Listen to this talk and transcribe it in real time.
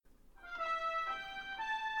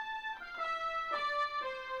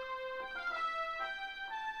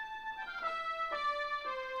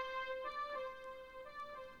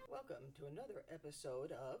another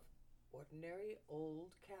episode of Ordinary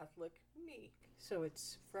Old Catholic Me. So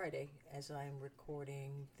it's Friday as I'm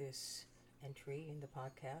recording this entry in the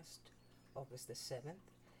podcast, August the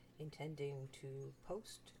 7th, intending to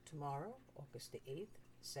post tomorrow, August the 8th,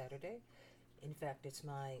 Saturday. In fact, it's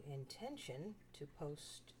my intention to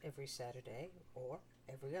post every Saturday or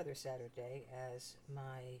every other Saturday as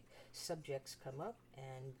my subjects come up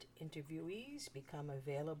and interviewees become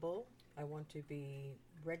available. I want to be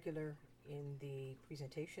regular in the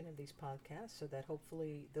presentation of these podcasts so that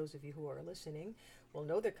hopefully those of you who are listening will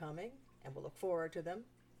know they're coming and will look forward to them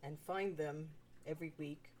and find them every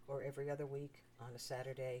week or every other week on a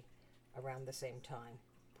Saturday around the same time,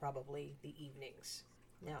 probably the evenings.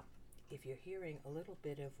 Now, if you're hearing a little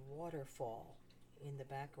bit of waterfall in the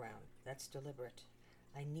background, that's deliberate.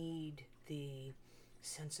 I need the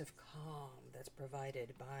sense of calm that's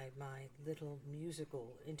provided by my little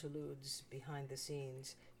musical interludes behind the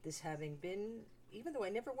scenes. This having been, even though I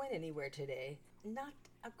never went anywhere today, not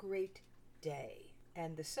a great day.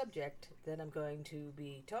 And the subject that I'm going to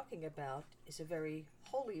be talking about is a very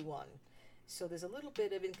holy one. So there's a little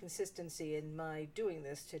bit of inconsistency in my doing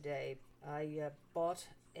this today. I bought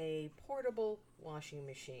a portable washing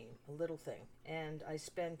machine, a little thing, and I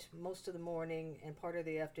spent most of the morning and part of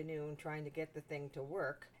the afternoon trying to get the thing to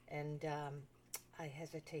work, and I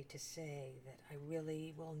hesitate to say that I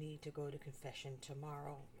really will need to go to confession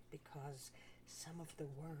tomorrow because some of the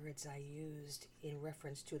words I used in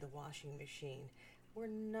reference to the washing machine were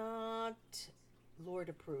not Lord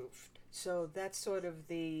approved. So that's sort of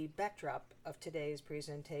the backdrop of today's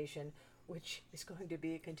presentation, which is going to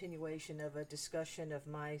be a continuation of a discussion of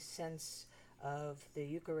my sense of the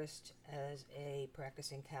Eucharist as a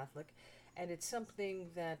practicing Catholic. And it's something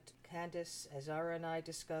that Candace Azara and I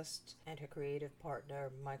discussed, and her creative partner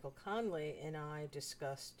Michael Conley and I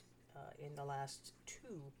discussed in the last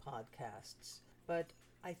two podcasts. But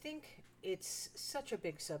I think it's such a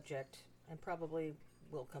big subject, and probably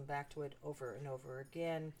we'll come back to it over and over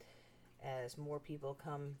again as more people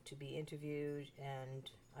come to be interviewed, and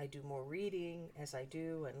I do more reading as I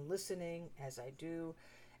do and listening as I do,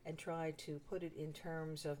 and try to put it in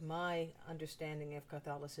terms of my understanding of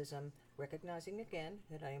Catholicism, recognizing again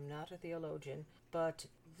that I am not a theologian, but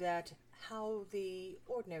that how the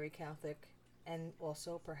ordinary Catholic, and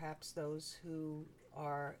also perhaps those who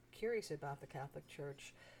are curious about the Catholic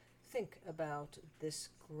Church, think about this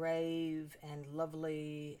grave and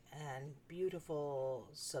lovely and beautiful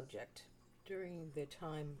subject. During the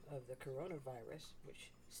time of the coronavirus,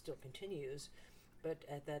 which still continues, but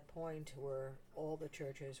at that point where all the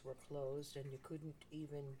churches were closed and you couldn't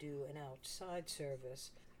even do an outside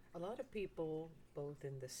service, a lot of people, both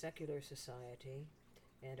in the secular society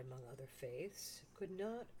and among other faiths, could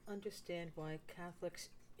not understand why Catholics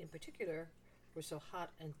in particular were so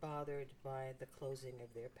hot and bothered by the closing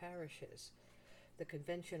of their parishes. The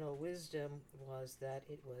conventional wisdom was that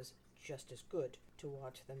it was just as good to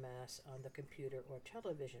watch the Mass on the computer or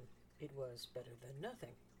television. It was better than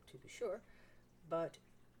nothing, to be sure, but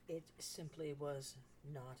it simply was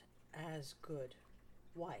not as good.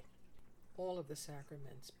 Why? All of the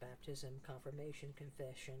sacraments, baptism, confirmation,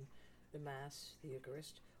 confession, the Mass, the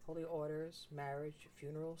Eucharist, holy orders, marriage,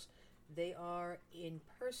 funerals, they are in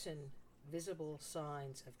person visible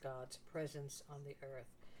signs of God's presence on the earth.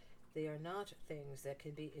 They are not things that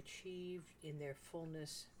can be achieved in their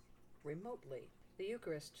fullness remotely. The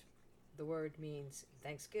Eucharist, the word means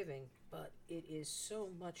thanksgiving, but it is so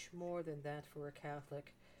much more than that for a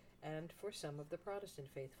Catholic and for some of the Protestant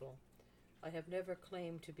faithful. I have never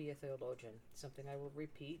claimed to be a theologian, something I will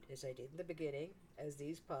repeat as I did in the beginning as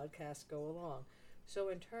these podcasts go along. So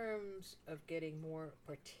in terms of getting more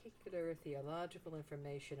particular theological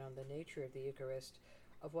information on the nature of the Eucharist,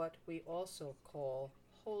 of what we also call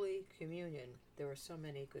Holy Communion, there are so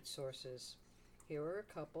many good sources. Here are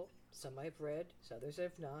a couple. Some I've read, some others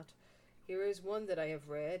I've not. Here is one that I have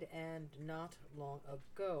read and not long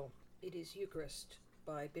ago. It is Eucharist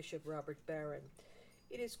by Bishop Robert Barron.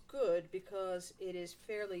 It is good because it is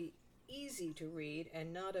fairly easy to read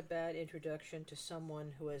and not a bad introduction to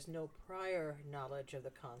someone who has no prior knowledge of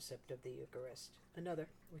the concept of the Eucharist. Another,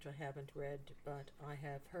 which I haven't read, but I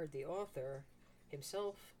have heard the author,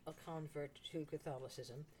 himself a convert to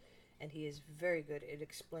Catholicism, and he is very good at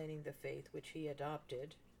explaining the faith which he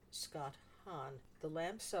adopted, Scott Hahn, The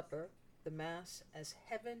Lamb's Supper, the Mass as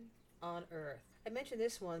Heaven on Earth. I mention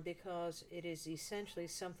this one because it is essentially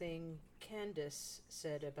something Candace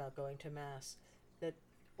said about going to Mass, that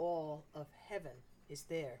all of heaven is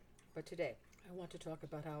there. But today, I want to talk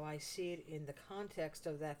about how I see it in the context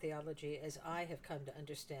of that theology as I have come to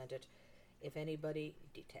understand it, If anybody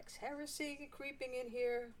detects heresy creeping in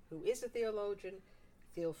here, who is a theologian,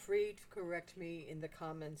 feel free to correct me in the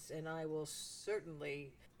comments, and I will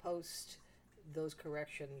certainly post those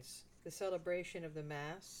corrections. The celebration of the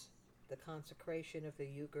Mass, the consecration of the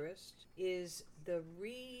Eucharist, is the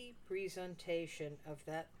representation of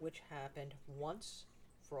that which happened once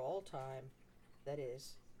for all time, that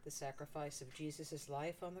is, the sacrifice of Jesus'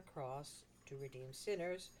 life on the cross to redeem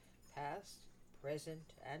sinners, past,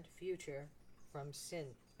 present, and future, from sin.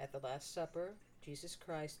 At the Last Supper, Jesus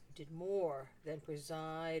Christ did more than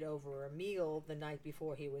preside over a meal the night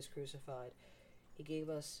before he was crucified. He gave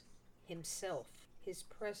us himself, his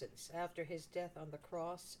presence after his death on the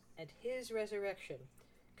cross, and his resurrection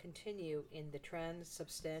continue in the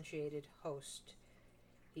transubstantiated host.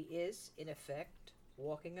 He is, in effect,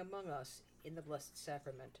 walking among us in the Blessed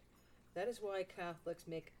Sacrament. That is why Catholics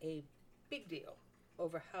make a big deal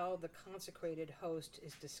over how the consecrated host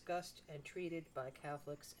is discussed and treated by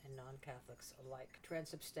Catholics and non-Catholics alike.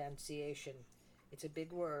 Transubstantiation. It's a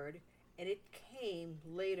big word, and it came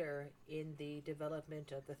later in the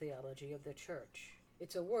development of the theology of the Church.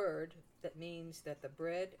 It's a word that means that the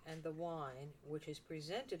bread and the wine, which is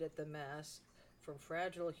presented at the Mass from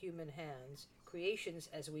fragile human hands, creations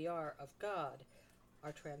as we are of God,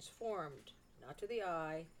 are transformed, not to the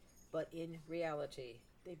eye, but in reality.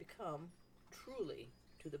 They become truly,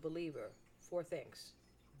 to the believer, four things: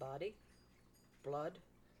 body, blood,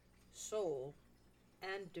 soul,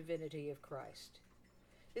 and divinity of Christ.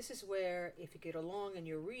 This is where, if you get along in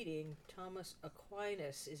your reading, Thomas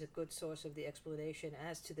Aquinas is a good source of the explanation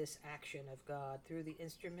as to this action of God through the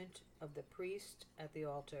instrument of the priest at the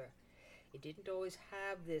altar. It didn't always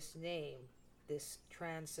have this name, this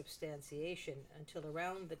transubstantiation, until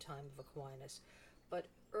around the time of Aquinas, but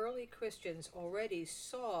early Christians already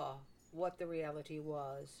saw what the reality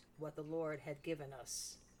was, what the Lord had given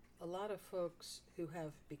us. A lot of folks who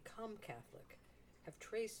have become Catholic have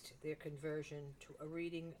traced their conversion to a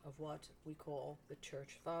reading of what we call the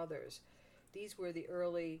Church Fathers. These were the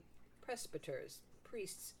early presbyters,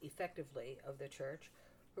 priests effectively of the Church,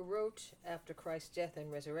 who wrote after Christ's death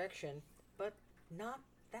and resurrection, but not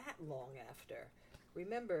that long after.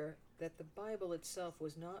 Remember that the Bible itself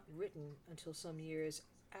was not written until some years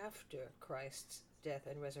after Christ's death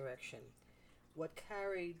and resurrection. What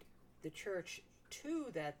carried the Church to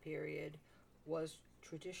that period was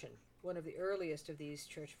tradition. One of the earliest of these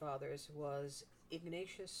church fathers was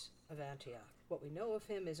Ignatius of Antioch. What we know of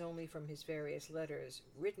him is only from his various letters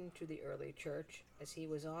written to the early church as he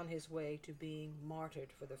was on his way to being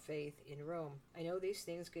martyred for the faith in Rome. I know these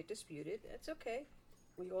things get disputed. That's okay.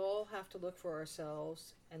 We all have to look for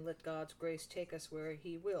ourselves and let God's grace take us where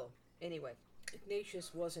he will. Anyway,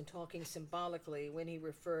 Ignatius wasn't talking symbolically when he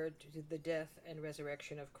referred to the death and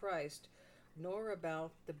resurrection of Christ, nor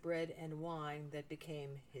about the bread and wine that became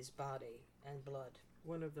his body and blood.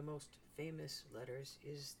 One of the most famous letters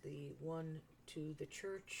is the one to the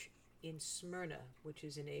church in Smyrna, which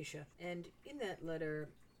is in Asia. And in that letter,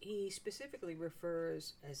 he specifically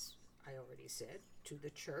refers, as I already said, to the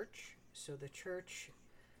church. So the church,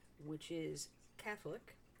 which is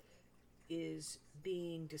Catholic, is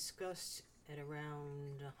being discussed at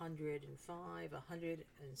around 105,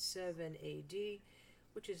 107 AD,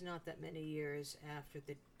 which is not that many years after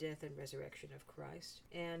the death and resurrection of Christ,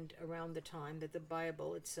 and around the time that the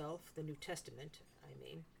Bible itself, the New Testament,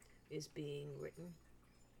 is being written,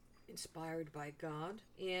 inspired by God.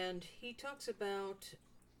 And he talks about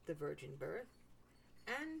the virgin birth,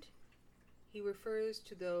 and he refers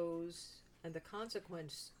to those and the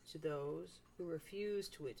consequence to those who refuse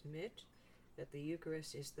to admit that the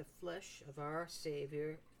Eucharist is the flesh of our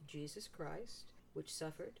Savior, Jesus Christ, which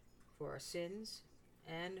suffered for our sins,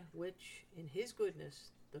 and which, in his goodness,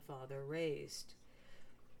 the Father raised.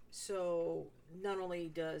 So, not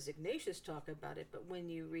only does Ignatius talk about it, but when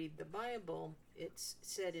you read the Bible, it's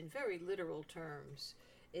said in very literal terms.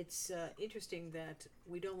 It's interesting that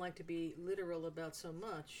we don't like to be literal about so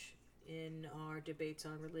much in our debates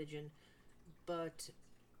on religion, but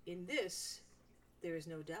in this, there is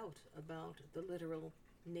no doubt about the literal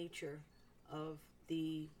nature of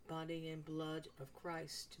the body and blood of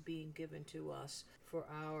Christ being given to us for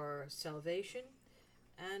our salvation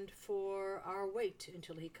and for our wait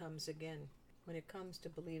until he comes again. When it comes to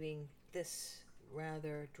believing this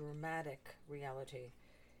rather dramatic reality,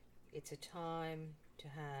 it's a time to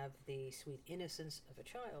have the sweet innocence of a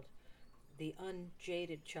child, the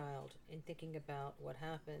unjaded child, in thinking about what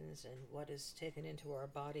happens and what is taken into our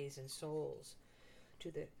bodies and souls.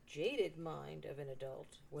 To the jaded mind of an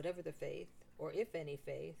adult, whatever the faith, or if any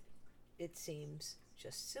faith, it seems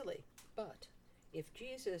just silly. But if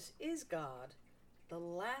Jesus is God, the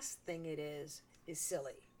last thing it is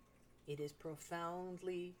silly. It is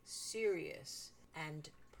profoundly serious and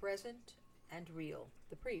present and real.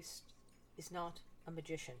 The priest is not a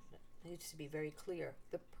magician. It needs to be very clear.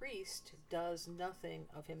 The priest does nothing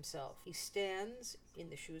of himself. He stands in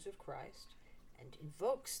the shoes of Christ and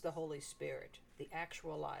invokes the Holy Spirit, the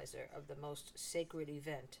actualizer of the most sacred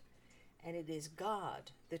event. And it is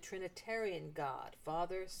God, the Trinitarian God,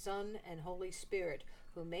 Father, Son, and Holy Spirit,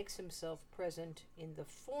 who makes himself present in the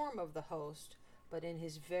form of the host, but in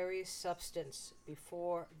his very substance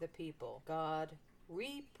before the people. God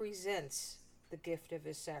represents the gift of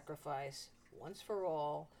his sacrifice once for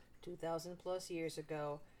all, 2,000 plus years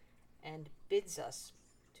ago, and bids us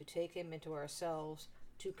to take him into ourselves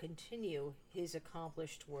to continue his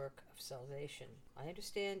accomplished work of salvation. I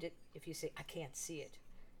understand it if you say, I can't see it.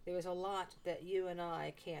 There is a lot that you and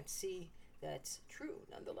I can't see that's true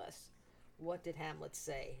nonetheless. What did Hamlet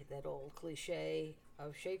say, that old cliche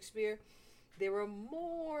of Shakespeare? There are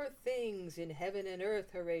more things in heaven and earth,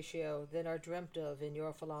 Horatio, than are dreamt of in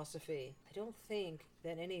your philosophy. I don't think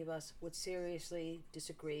that any of us would seriously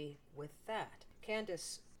disagree with that.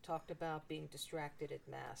 Candace talked about being distracted at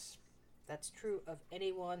Mass. That's true of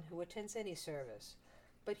anyone who attends any service.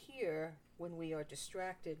 But here, when we are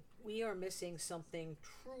distracted, we are missing something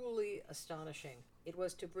truly astonishing. It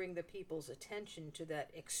was to bring the people's attention to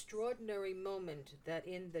that extraordinary moment that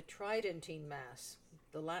in the Tridentine Mass,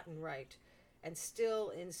 the Latin Rite, and still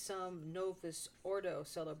in some Novus Ordo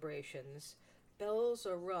celebrations, bells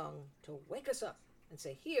are rung to wake us up and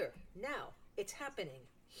say, here, now, it's happening.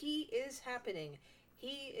 He is happening.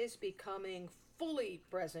 He is becoming fully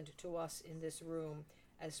present to us in this room,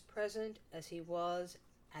 as present as he was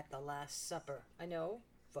at the Last Supper. I know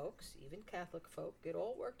folks, even Catholic folk, get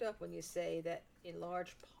all worked up when you say that in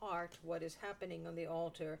large part what is happening on the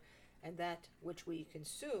altar and that which we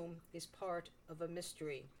consume is part of a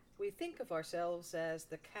mystery. We think of ourselves as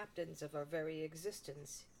the captains of our very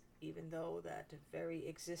existence, even though that very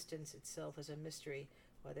existence itself is a mystery,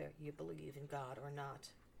 whether you believe in God or not.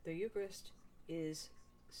 The Eucharist is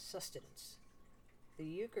sustenance. The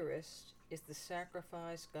Eucharist is the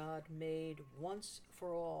sacrifice God made once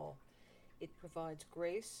for all. It provides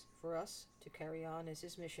grace for us to carry on as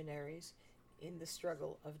his missionaries in the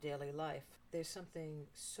struggle of daily life. There's something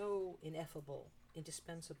so ineffable,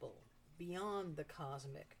 indispensable, beyond the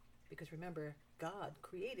cosmic, because remember, God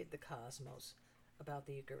created the cosmos, about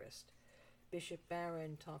the Eucharist. Bishop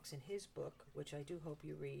Barron talks in his book, which I do hope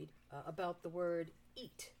you read, about the word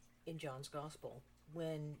eat in John's Gospel,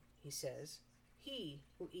 when he says, "He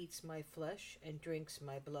who eats my flesh and drinks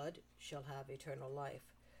my blood shall have eternal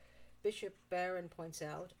life." Bishop Barron points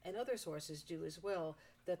out, and other sources do as well,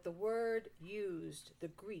 that the word used, the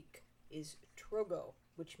Greek, is trogo,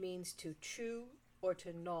 which means to chew or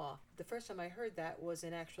to gnaw. The first time I heard that was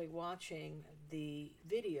in actually watching the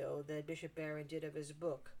video that Bishop Barron did of his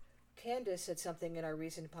book. Candace said something in our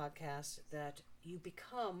recent podcast that you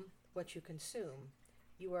become what you consume.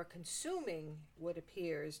 You are consuming what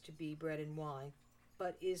appears to be bread and wine,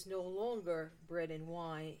 but is no longer bread and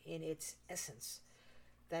wine in its essence.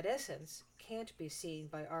 That essence can't be seen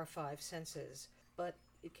by our five senses, but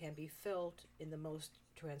it can be felt in the most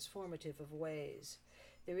transformative of ways.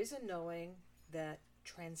 There is a knowing that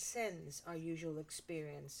transcends our usual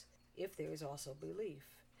experience if there is also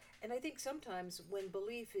belief. And I think sometimes when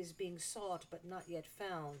belief is being sought but not yet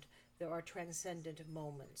found, there are transcendent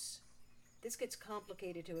moments. This gets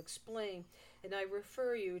complicated to explain, and I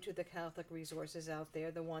refer you to the Catholic resources out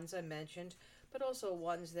there, the ones I mentioned, but also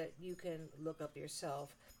ones that you can look up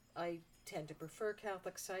yourself. I tend to prefer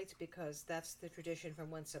Catholic sites because that's the tradition from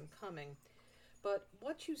whence I'm coming. But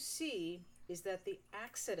what you see is that the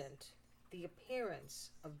accident, the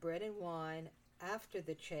appearance of bread and wine after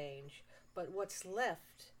the change, but what's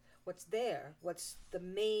left, what's there, what's the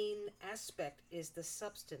main aspect is the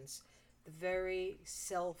substance, the very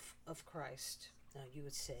self of Christ. Now you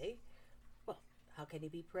would say, well, how can he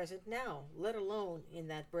be present now, let alone in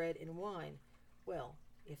that bread and wine? Well,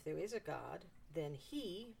 if there is a God, then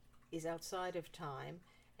he is outside of time,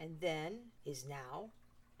 and then is now,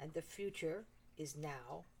 and the future is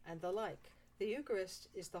now, and the like. The Eucharist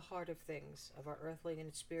is the heart of things, of our earthly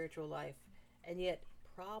and spiritual life, and yet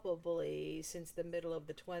probably since the middle of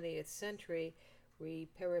the 20th century, we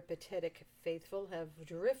peripatetic faithful have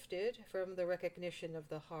drifted from the recognition of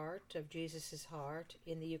the heart, of Jesus' heart,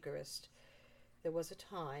 in the Eucharist. There was a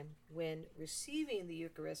time when receiving the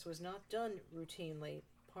Eucharist was not done routinely,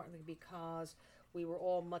 partly because we were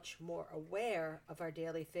all much more aware of our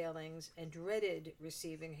daily failings and dreaded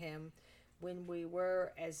receiving him when we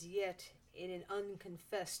were as yet in an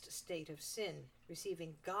unconfessed state of sin.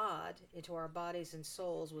 Receiving God into our bodies and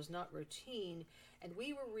souls was not routine, and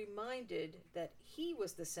we were reminded that He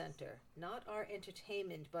was the center, not our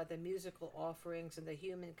entertainment by the musical offerings and the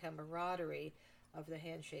human camaraderie of the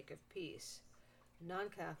handshake of peace.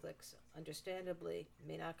 Non-Catholics, understandably,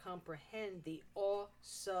 may not comprehend the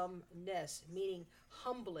awesomeness, meaning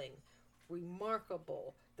humbling,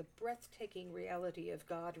 remarkable, the breathtaking reality of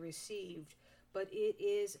God received, but it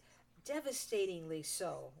is devastatingly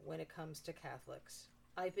so when it comes to Catholics.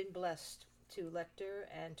 I've been blessed to lecture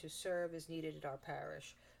and to serve as needed at our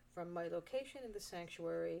parish. From my location in the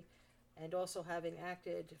sanctuary, and also having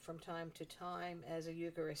acted from time to time as a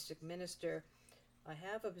Eucharistic minister, I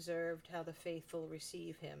have observed how the faithful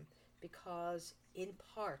receive Him, because, in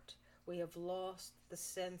part, we have lost the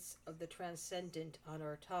sense of the transcendent on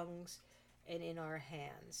our tongues and in our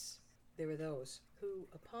hands. There are those who,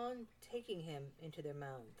 upon taking Him into their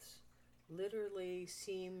mouths, literally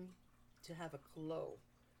seem to have a glow,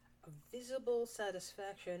 a visible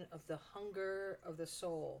satisfaction of the hunger of the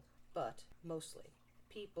soul. But, mostly,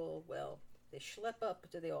 people, they schlep up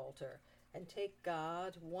to the altar and take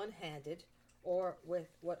God one-handed, or with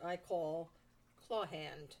what I call claw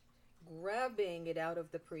hand, grabbing it out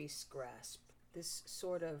of the priest's grasp. This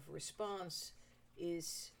sort of response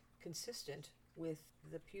is consistent with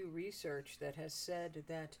the Pew research that has said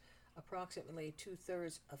that approximately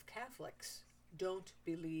 2/3 of Catholics don't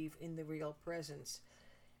believe in the real presence.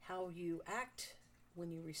 How you act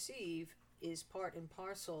when you receive is part and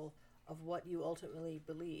parcel of what you ultimately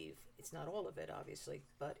believe. It's not all of it, obviously,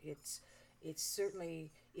 but it's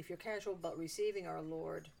certainly, if you're casual about receiving our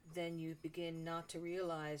Lord, then you begin not to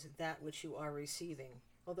realize that which you are receiving.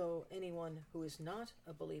 Although anyone who is not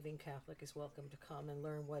a believing Catholic is welcome to come and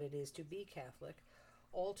learn what it is to be Catholic,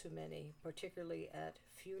 all too many, particularly at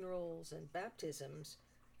funerals and baptisms,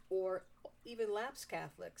 or even lapsed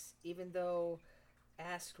Catholics, even though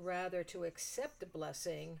asked rather to accept the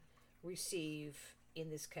blessing, receive in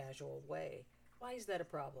this casual way. Why is that a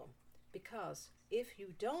problem? Because if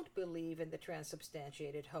you don't believe in the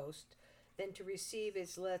transubstantiated host, then to receive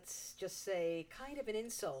is, let's just say, kind of an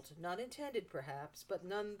insult, not intended perhaps, but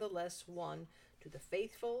nonetheless one to the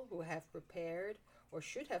faithful who have prepared or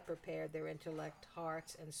should have prepared their intellect,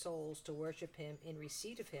 hearts, and souls to worship Him in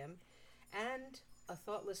receipt of Him, and a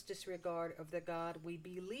thoughtless disregard of the God we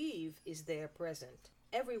believe is there present.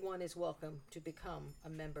 Everyone is welcome to become a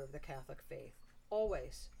member of the Catholic faith,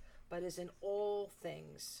 always, but as in all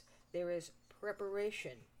things, there is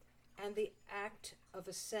preparation and the act of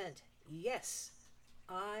assent. Yes,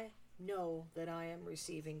 I know that I am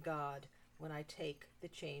receiving God when I take the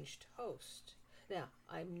changed host. Now,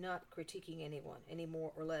 I'm not critiquing anyone any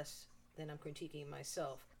more or less than I'm critiquing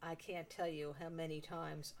myself. I can't tell you how many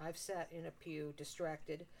times I've sat in a pew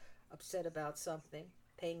distracted, upset about something,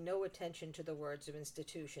 paying no attention to the words of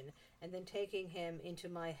institution, and then taking Him into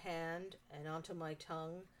my hand and onto my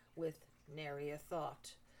tongue with nary a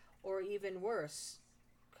thought. Or even worse,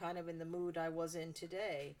 kind of in the mood I was in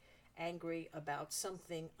today, angry about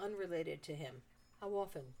something unrelated to Him. How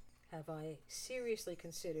often have I seriously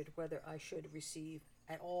considered whether I should receive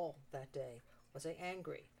at all that day? Was I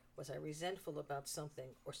angry? Was I resentful about something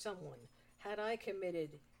or someone? Had I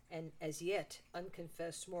committed an as yet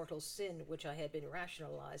unconfessed mortal sin which I had been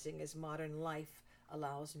rationalizing as modern life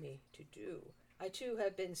allows me to do? I too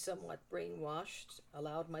have been somewhat brainwashed,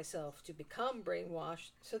 allowed myself to become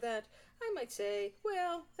brainwashed, so that I might say,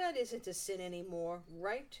 well, that isn't a sin anymore,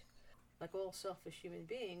 right? Like all selfish human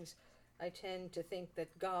beings, I tend to think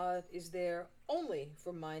that God is there only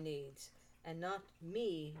for my needs, and not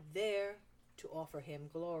me there to offer Him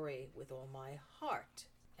glory with all my heart.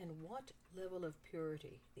 And what level of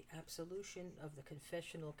purity the absolution of the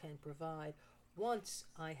confessional can provide once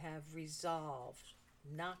I have resolved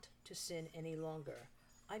not to sin any longer.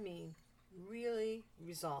 I mean, really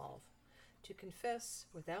resolve. To confess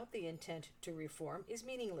without the intent to reform is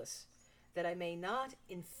meaningless. That I may not,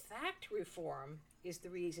 in fact, reform is the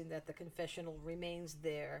reason that the confessional remains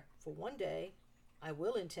there. For one day, I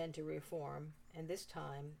will intend to reform, and this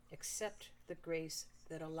time accept the grace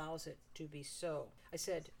that allows it to be so. I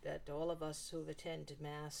said that all of us who attend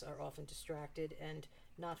Mass are often distracted and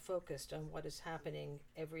not focused on what is happening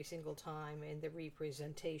every single time in the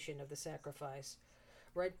representation of the sacrifice.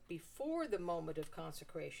 Right before the moment of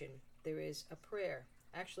consecration, there is a prayer.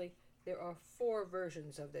 Actually, there are 4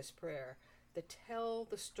 versions of this prayer that tell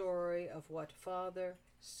the story of what Father,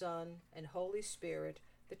 Son, and Holy Spirit,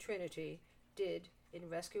 the Trinity, did in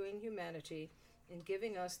rescuing humanity, in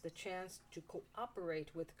giving us the chance to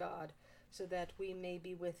cooperate with God so that we may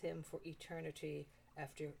be with Him for eternity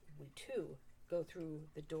after we too go through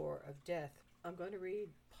the door of death. I'm going to read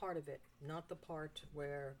part of it, not the part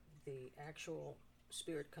where the actual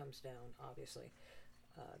spirit comes down, obviously.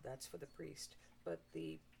 That's for the priest. But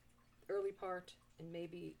the early part and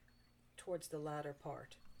maybe towards the latter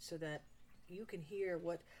part, so that you can hear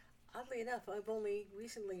what, oddly enough, I've only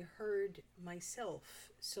recently heard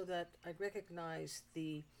myself, so that I recognize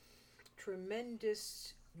the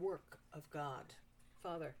tremendous work of God.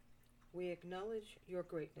 Father, we acknowledge your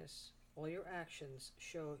greatness. All your actions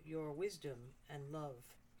show your wisdom and love.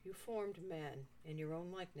 You formed man in your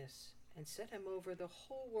own likeness and set him over the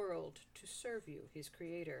whole world to serve you, his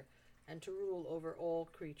creator, and to rule over all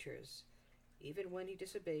creatures. Even when he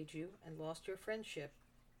disobeyed you and lost your friendship,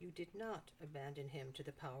 you did not abandon him to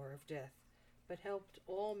the power of death, but helped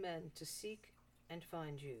all men to seek and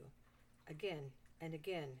find you. Again and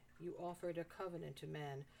again you offered a covenant to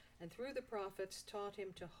man, and through the prophets taught him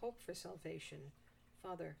to hope for salvation.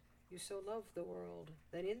 Father, you so loved the world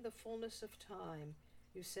that in the fullness of time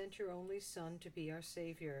you sent your only Son to be our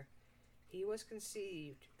Savior. He was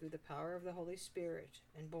conceived through the power of the Holy Spirit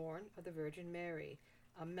and born of the Virgin Mary,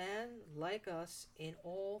 a man like us in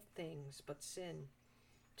all things but sin.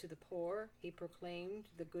 To the poor he proclaimed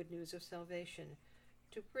the good news of salvation,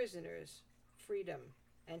 to prisoners freedom,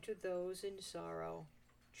 and to those in sorrow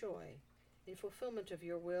joy. In fulfillment of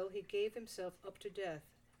your will he gave himself up to death,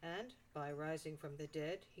 and by rising from the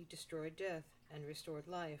dead he destroyed death and restored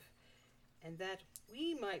life. And that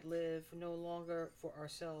we might live no longer for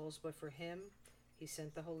ourselves but for him, he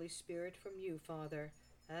sent the Holy Spirit from you, Father,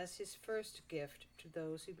 as his first gift to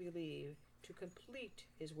those who believe, to complete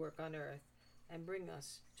his work on earth and bring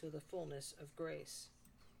us to the fullness of grace.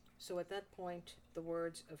 So at that point, the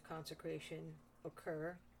words of consecration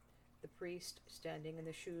occur, the priest standing in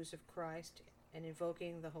the shoes of Christ and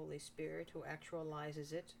invoking the Holy Spirit who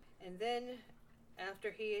actualizes it. And then, after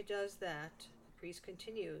he does that, the priest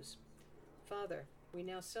continues, Father, we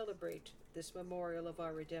now celebrate this memorial of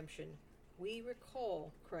our redemption. We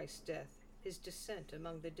recall Christ's death, his descent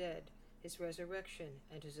among the dead, his resurrection,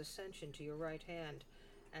 and his ascension to your right hand.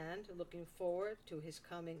 And, looking forward to his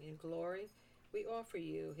coming in glory, we offer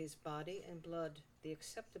you his body and blood, the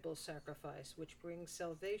acceptable sacrifice which brings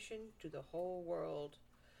salvation to the whole world.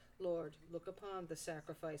 Lord, look upon the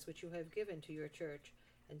sacrifice which you have given to your church,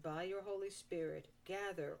 and by your Holy Spirit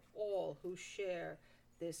gather all who share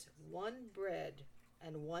this one bread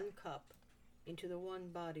and one cup into the one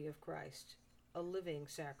body of Christ, a living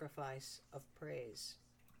sacrifice of praise.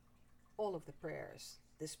 All of the prayers,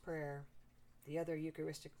 this prayer, the other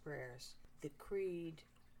Eucharistic prayers, the Creed,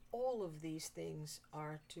 all of these things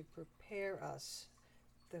are to prepare us,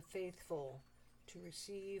 the faithful, to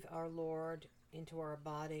receive our Lord into our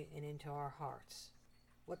body and into our hearts.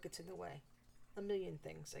 What gets in the way? A million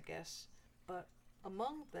things, I guess. But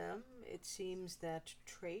among them, it seems that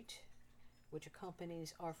trait, which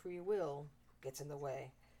accompanies our free will, gets in the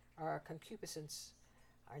way. Our concupiscence,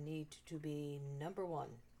 our need to be number one,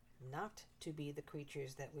 not to be the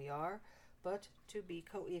creatures that we are, but to be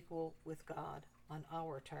co-equal with God on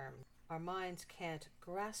our terms. Our minds can't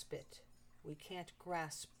grasp it. We can't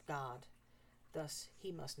grasp God. Thus,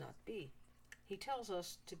 he must not be. He tells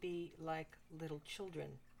us to be like little children.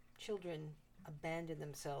 Children abandon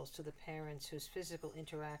themselves to the parents whose physical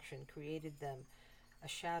interaction created them, a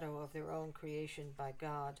shadow of their own creation by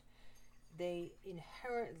God. They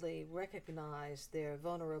inherently recognize their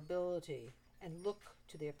vulnerability and look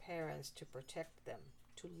to their parents to protect them,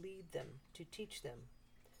 to lead them, to teach them.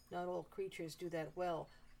 Not all creatures do that well,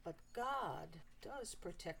 but God does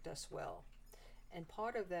protect us well. And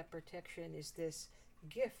part of that protection is this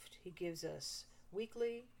gift he gives us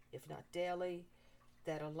weekly, if not daily,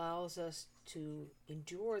 that allows us to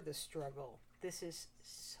endure the struggle. This is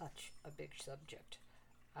such a big subject.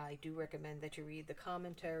 I do recommend that you read the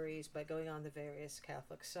commentaries by going on the various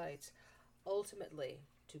Catholic sites. Ultimately,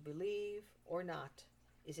 to believe or not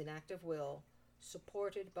is an act of will,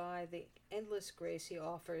 supported by the endless grace he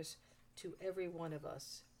offers to every one of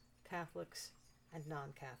us, Catholics and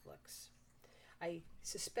non-Catholics. I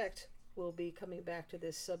suspect we'll be coming back to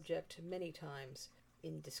this subject many times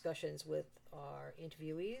in discussions with our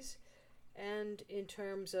interviewees and in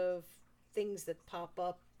terms of things that pop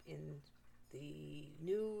up in the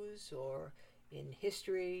news or in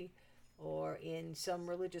history or in some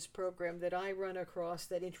religious program that I run across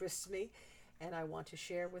that interests me and I want to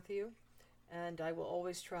share with you. And I will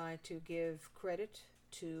always try to give credit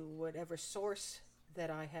to whatever source that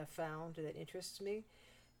I have found that interests me.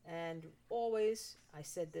 And always, I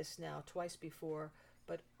said this now twice before,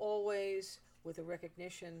 but always with a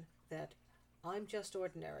recognition that I'm just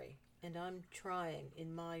ordinary and I'm trying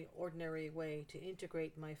in my ordinary way to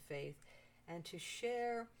integrate my faith and to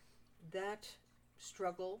share that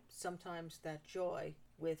struggle, sometimes that joy,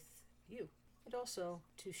 with you. And also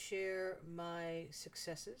to share my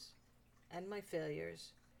successes and my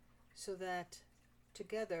failures so that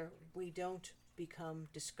together we don't become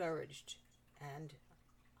discouraged, and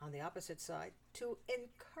on the opposite side, to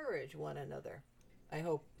encourage one another. I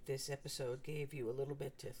hope this episode gave you a little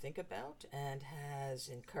bit to think about and has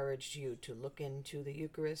encouraged you to look into the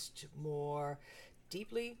Eucharist more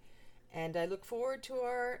deeply. And I look forward to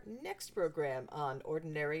our next program on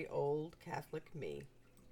Ordinary Old Catholic Me.